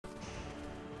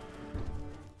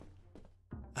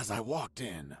As I walked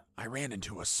in, I ran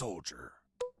into a soldier.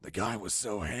 The guy was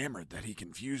so hammered that he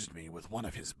confused me with one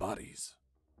of his buddies.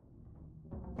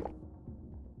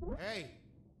 Hey,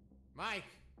 Mike.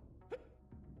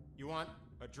 You want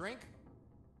a drink?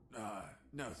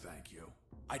 No thank you.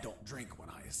 I don't drink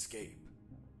when I escape.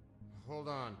 Hold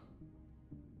on.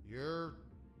 You're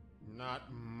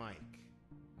not Mike.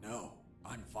 No,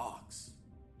 I'm Fox.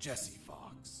 Jesse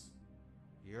Fox.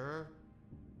 You're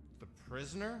the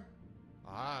prisoner?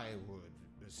 I would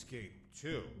escape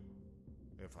too,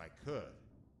 if I could.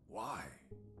 Why?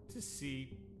 To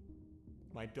see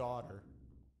my daughter.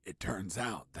 It turns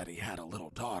out that he had a little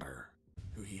daughter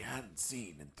who he hadn't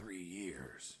seen in 3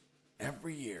 years.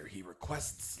 Every year he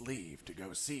requests leave to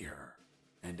go see her,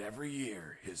 and every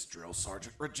year his drill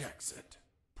sergeant rejects it.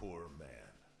 Poor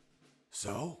man.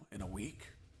 So, in a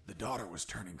week, the daughter was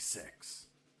turning 6,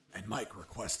 and Mike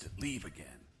requested leave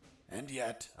again. And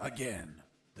yet, again,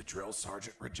 the drill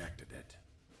sergeant rejected it,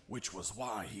 which was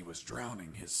why he was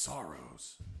drowning his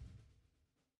sorrows.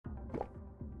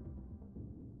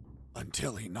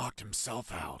 Until he knocked himself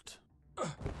out.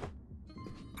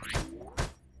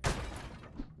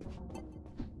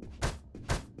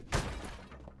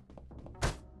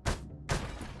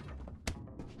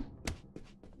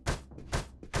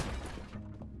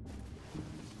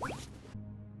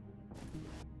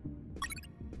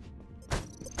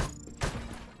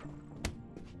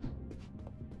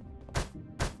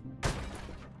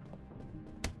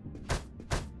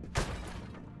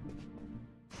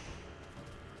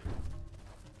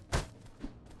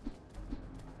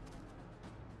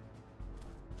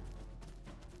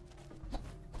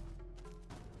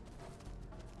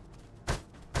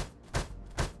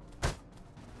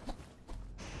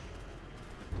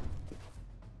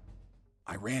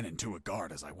 I ran into a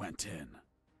guard as I went in.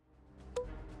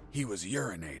 He was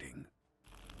urinating.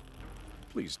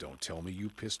 Please don't tell me you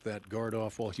pissed that guard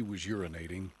off while he was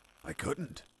urinating. I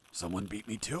couldn't. Someone beat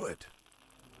me to it.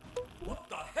 What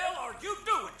the hell are you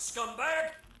doing,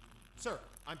 scumbag? Sir,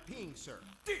 I'm peeing, sir.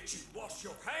 Did you wash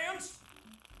your hands?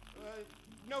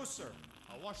 No, sir.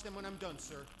 I'll wash them when I'm done,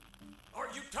 sir. Are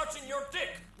you touching your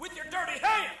dick with your dirty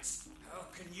hands? How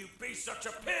can you be such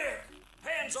a pig?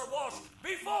 Hands are washed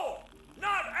before,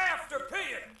 not after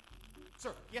peeing.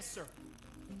 Sir, yes, sir.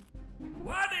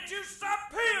 Why did you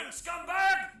stop peeing,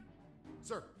 scumbag?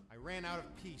 Sir, I ran out of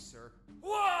pee, sir.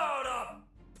 What a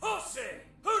pussy!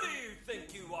 Who do you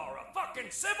think you are, a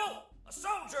fucking civil? A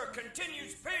soldier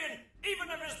continues peeing even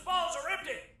if his balls are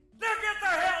empty. Now get the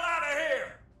hell out of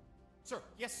here! Sir,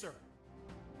 yes, sir.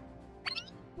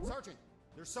 Sergeant,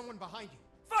 there's someone behind you.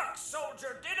 Fuck,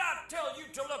 soldier, did I tell you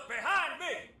to look behind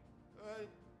me?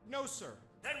 No, sir.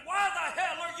 Then why the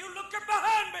hell are you looking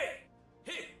behind me?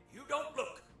 Here, you don't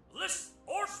look, listen,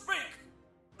 or speak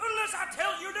unless I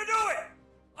tell you to do it.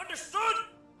 Understood?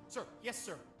 Sir, yes,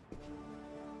 sir.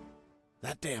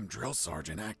 That damn drill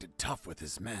sergeant acted tough with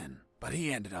his men, but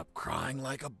he ended up crying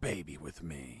like a baby with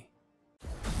me.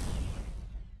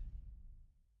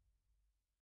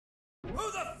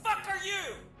 Who the fuck are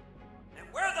you? And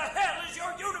where the hell is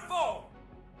your uniform?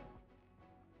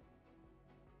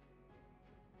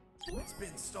 It's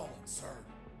been stolen, sir.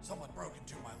 Someone broke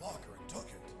into my locker and took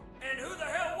it. And who the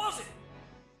hell was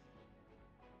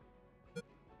it?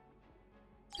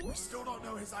 We still don't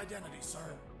know his identity,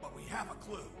 sir, but we have a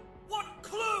clue. What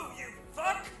clue, you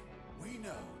fuck? We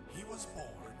know he was born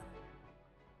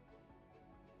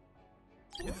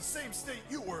in the same state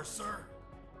you were, sir.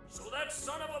 So that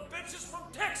son of a bitch is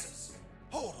from Texas.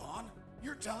 Hold on.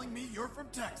 You're telling me you're from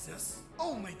Texas?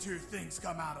 Only two things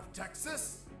come out of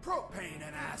Texas. Propane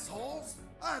and assholes.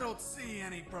 I don't see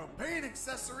any propane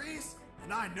accessories,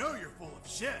 and I know you're full of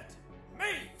shit.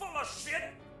 Me full of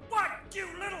shit? What, you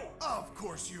little... Of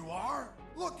course you are.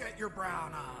 Look at your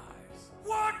brown eyes.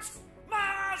 What?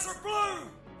 My eyes are blue.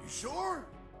 You sure?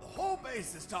 The whole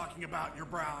base is talking about your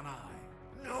brown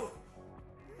eye. No.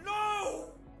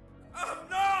 No! I'm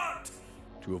not!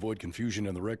 To avoid confusion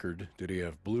in the record, did he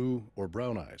have blue or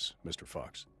brown eyes, Mr.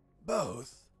 Fox?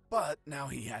 Both, but now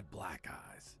he had black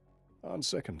eyes. On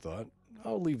second thought,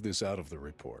 I'll leave this out of the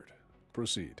report.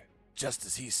 Proceed. Just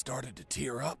as he started to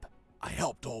tear up, I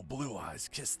helped old Blue Eyes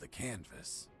kiss the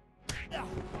canvas.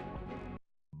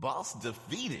 Boss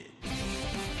defeated. Thanks,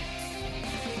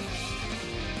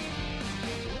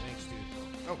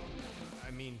 dude. Oh, I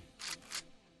mean...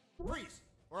 Freeze,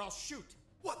 or I'll shoot.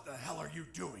 What the hell are you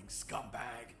doing,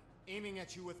 scumbag? Aiming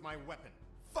at you with my weapon.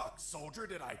 Fuck, soldier,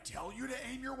 did I tell you to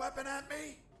aim your weapon at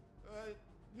me?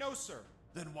 No, sir.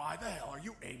 Then why the hell are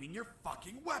you aiming your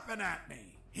fucking weapon at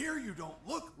me? Here you don't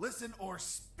look, listen, or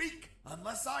speak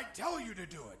unless I tell you to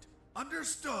do it.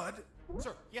 Understood?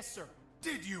 Sir, yes, sir.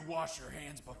 Did you wash your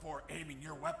hands before aiming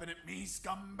your weapon at me,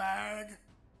 scumbag?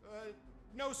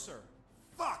 No, sir.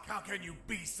 Fuck, how can you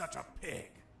be such a pig?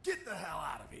 Get the hell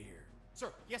out of here.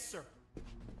 Sir, yes, sir.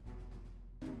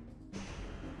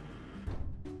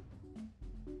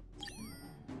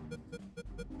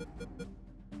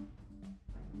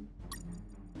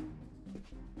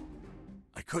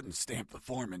 I couldn't stamp the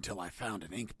form until I found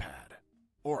an ink pad.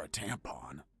 Or a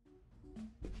tampon.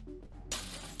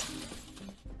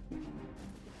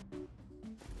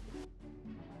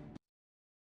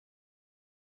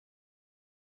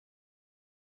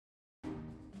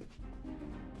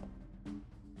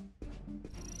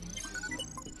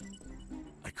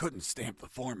 I couldn't stamp the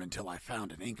form until I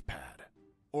found an ink pad.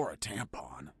 Or a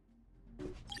tampon.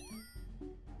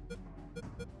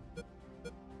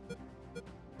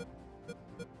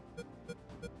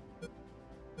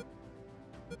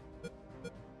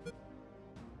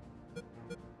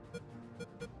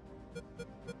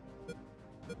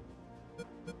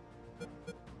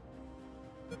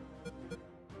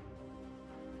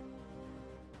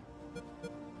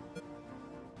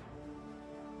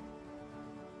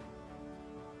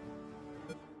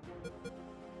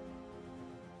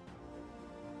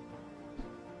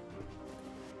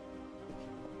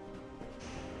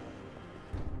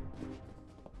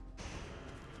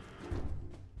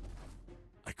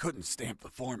 I couldn't stamp the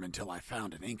form until I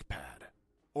found an ink pad.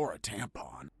 Or a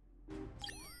tampon.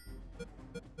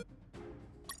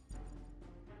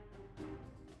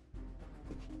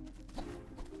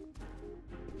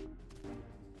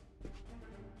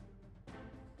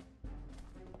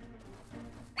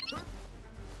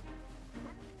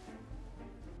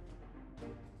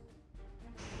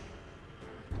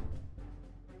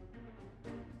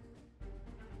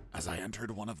 As I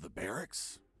entered one of the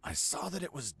barracks, I saw that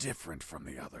it was different from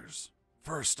the others.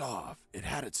 First off, it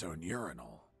had its own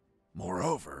urinal.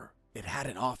 Moreover, it had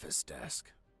an office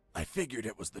desk. I figured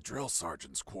it was the drill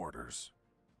sergeant's quarters.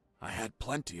 I had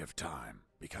plenty of time,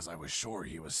 because I was sure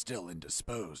he was still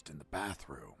indisposed in the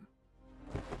bathroom.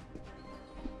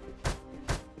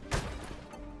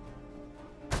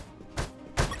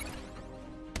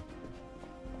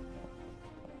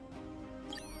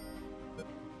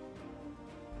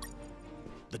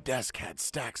 The desk had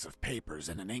stacks of papers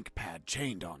and an ink pad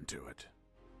chained onto it.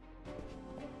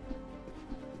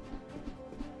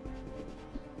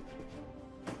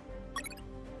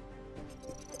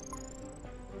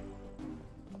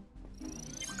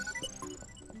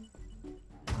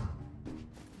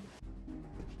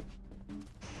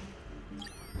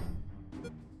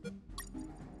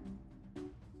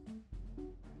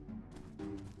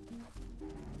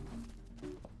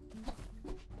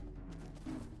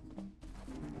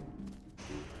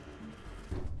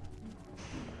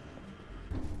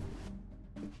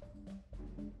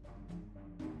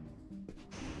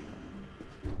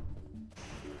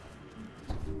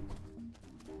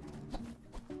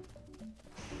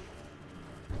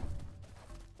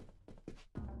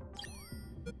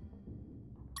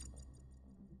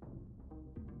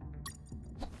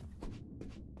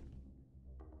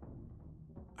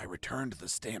 I returned the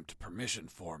stamped permission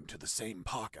form to the same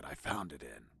pocket I found it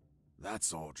in. That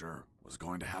soldier was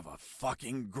going to have a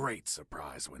fucking great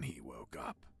surprise when he woke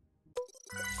up.